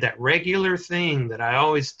I had that regular thing that I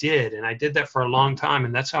always did, and I did that for a long time.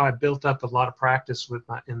 And that's how I built up a lot of practice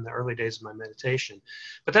in the early days of my meditation.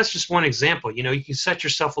 But that's just one example. You can set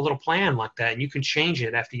yourself a little plan like that, and you can change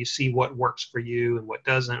it after you see what works for you and what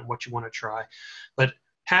doesn't, and what you want to try. But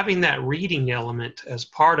having that reading element as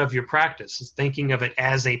part of your practice, is thinking of it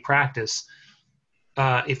as a practice.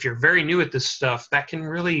 If you're very new at this stuff, that can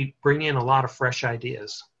really bring in a lot of fresh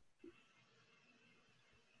ideas.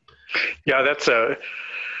 Yeah,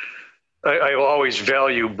 I always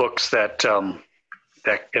value books that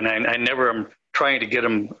and I never am trying to get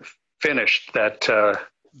them finished, that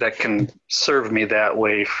that can serve me that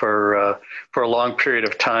way for a long period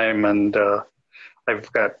of time. And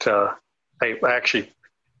I've got I actually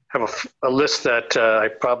have a list that I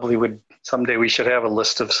probably would someday. We should have a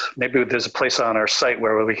list of, maybe there's a place on our site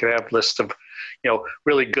where we could have a list of,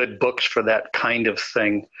 really good books for that kind of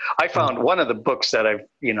thing. I found one of the books that I've,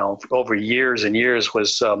 over years and years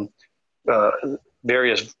was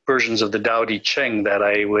various versions of the Tao Te Ching that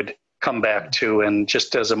I would come back to, and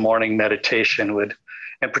just as a morning meditation would,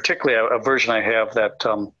 and particularly a version I have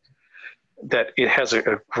that it has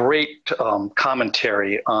a great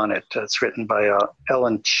commentary on it. It's written by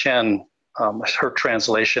Ellen Chen, her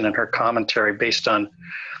translation and her commentary based on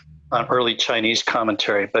early Chinese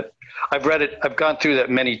commentary. But I've read it, I've gone through that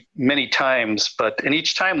many, many times, and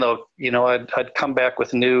each time though, I'd come back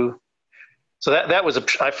with new. So that was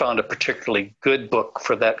I found a particularly good book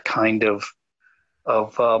for that kind of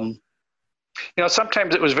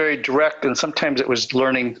sometimes it was very direct, and sometimes it was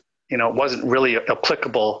learning, it wasn't really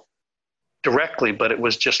applicable directly, but it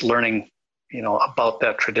was just learning, about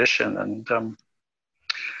that tradition. And,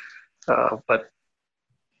 but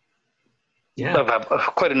yeah,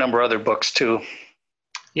 I've quite a number of other books too.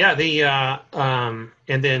 Yeah. And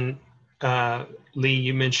then, Lee,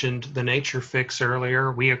 you mentioned the Nature Fix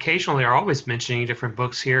earlier. We occasionally are always mentioning different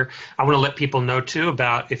books here. I want to let people know too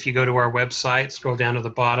about, if you go to our website, scroll down to the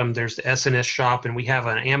bottom, there's the SNS shop, and we have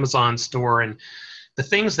an Amazon store, and the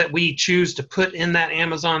things that we choose to put in that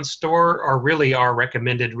Amazon store are really our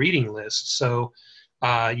recommended reading list. So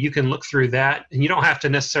you can look through that, and you don't have to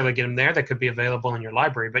necessarily get them there. That could be available in your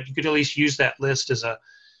library, but you could at least use that list as a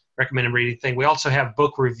recommended reading thing. We also have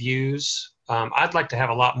book reviews. I'd like to have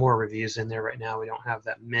a lot more reviews in there right now. We don't have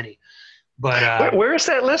that many. But where is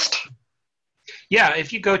that list? Yeah,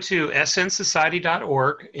 if you go to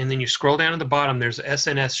snsociety.org and then you scroll down to the bottom, there's a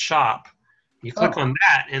SNS shop. You click on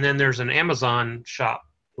that, and then there's an Amazon shop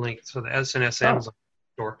link, so the SNS Amazon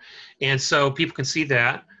store. And so people can see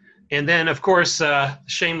that. And then, of course,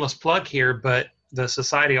 shameless plug here, but the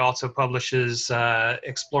Society also publishes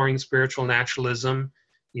Exploring Spiritual Naturalism,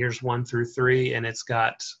 years 1 through 3, and it's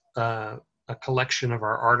got a collection of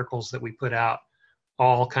our articles that we put out,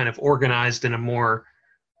 all kind of organized in a more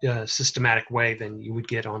systematic way than you would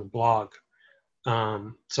get on a blog.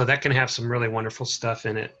 So that can have some really wonderful stuff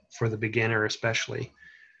in it for the beginner, especially.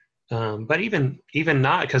 But even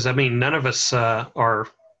not, because none of us are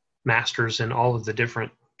masters in all of the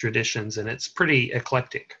different traditions, and it's pretty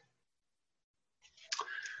eclectic.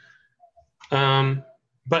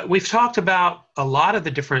 But we've talked about a lot of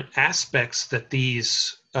the different aspects that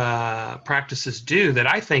these practices do that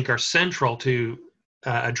I think are central to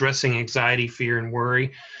addressing anxiety, fear, and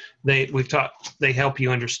worry. They help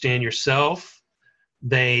you understand yourself.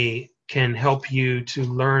 They can help you to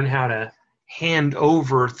learn how to hand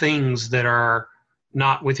over things that are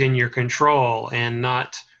not within your control, and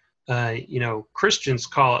not, Christians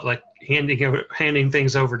call it like handing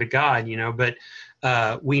things over to God, but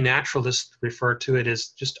we naturalists refer to it as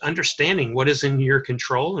just understanding what is in your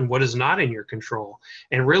control and what is not in your control,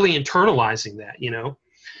 and really internalizing that.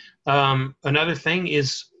 Another thing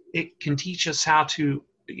is it can teach us how to,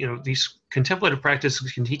 these contemplative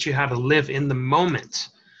practices can teach you how to live in the moment,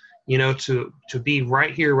 to be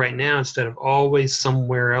right here, right now, instead of always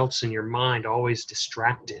somewhere else in your mind, always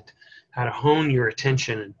distracted, how to hone your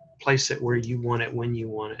attention and place it where you want it, when you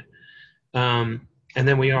want it. And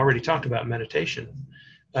then we already talked about meditation.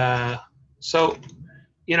 So,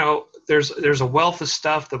 there's a wealth of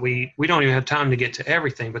stuff that we don't even have time to get to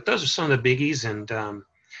everything, but those are some of the biggies. And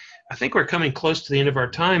I think we're coming close to the end of our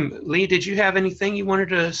time. Lee, did you have anything you wanted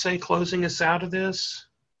to say closing us out of this?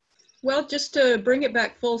 Well, just to bring it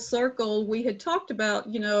back full circle, we had talked about,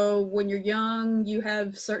 when you're young, you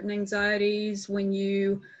have certain anxieties. When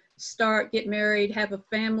you get married, have a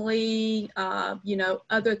family,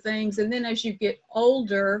 other things. And then as you get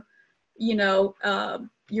older,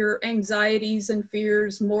 your anxieties and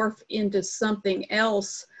fears morph into something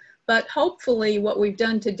else. But hopefully what we've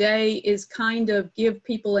done today is kind of give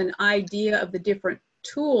people an idea of the different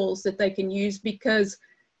tools that they can use, because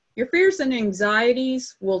your fears and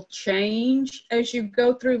anxieties will change as you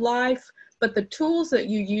go through life. But the tools that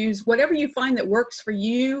you use, whatever you find that works for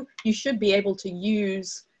you, you should be able to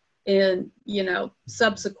use in,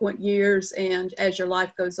 subsequent years and as your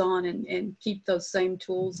life goes on, and keep those same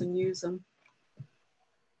tools and use them.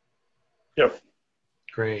 Yep.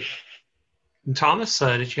 Great. And Thomas,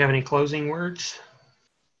 did you have any closing words?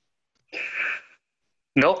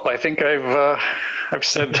 Nope. I think I've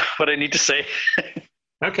said what I need to say.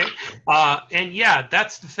 Okay. And yeah,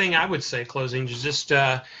 that's the thing I would say closing, is just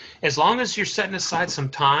as long as you're setting aside some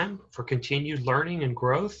time for continued learning and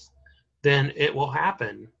growth, then it will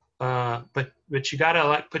happen. But you gotta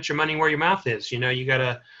like put your money where your mouth is. You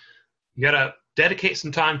gotta dedicate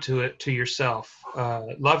some time to it, to yourself.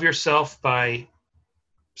 Love yourself by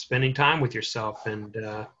spending time with yourself, and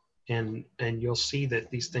you'll see that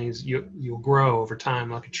these things you'll grow over time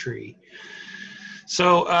like a tree.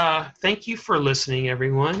 So thank you for listening,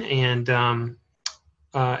 everyone. And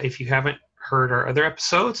if you haven't heard our other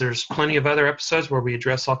episodes, there's plenty of other episodes where we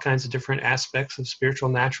address all kinds of different aspects of spiritual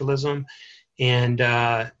naturalism. And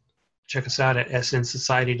check us out at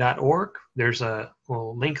snsociety.org. There's a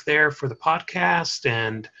little link there for the podcast,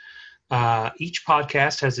 and each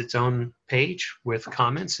podcast has its own page with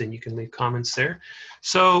comments, and you can leave comments there.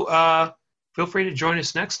 So feel free to join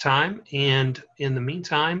us next time. And in the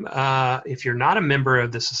meantime, if you're not a member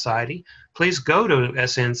of the society, please go to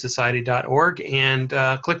snsociety.org and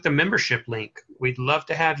click the membership link. We'd love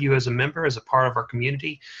to have you as a member, as a part of our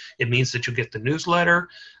community. It means that you'll get the newsletter,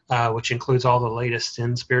 which includes all the latest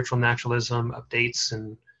in spiritual naturalism, updates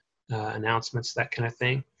and announcements, that kind of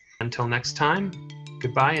thing. Until next time,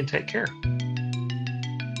 goodbye and take care.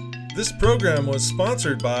 This program was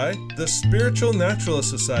sponsored by the Spiritual Naturalist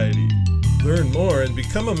Society. Learn more and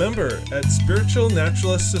become a member at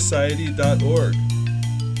spiritualnaturalistsociety.org.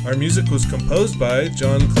 Our music was composed by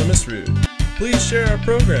John Clemisrude. Please share our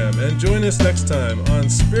program and join us next time on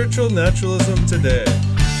Spiritual Naturalism Today.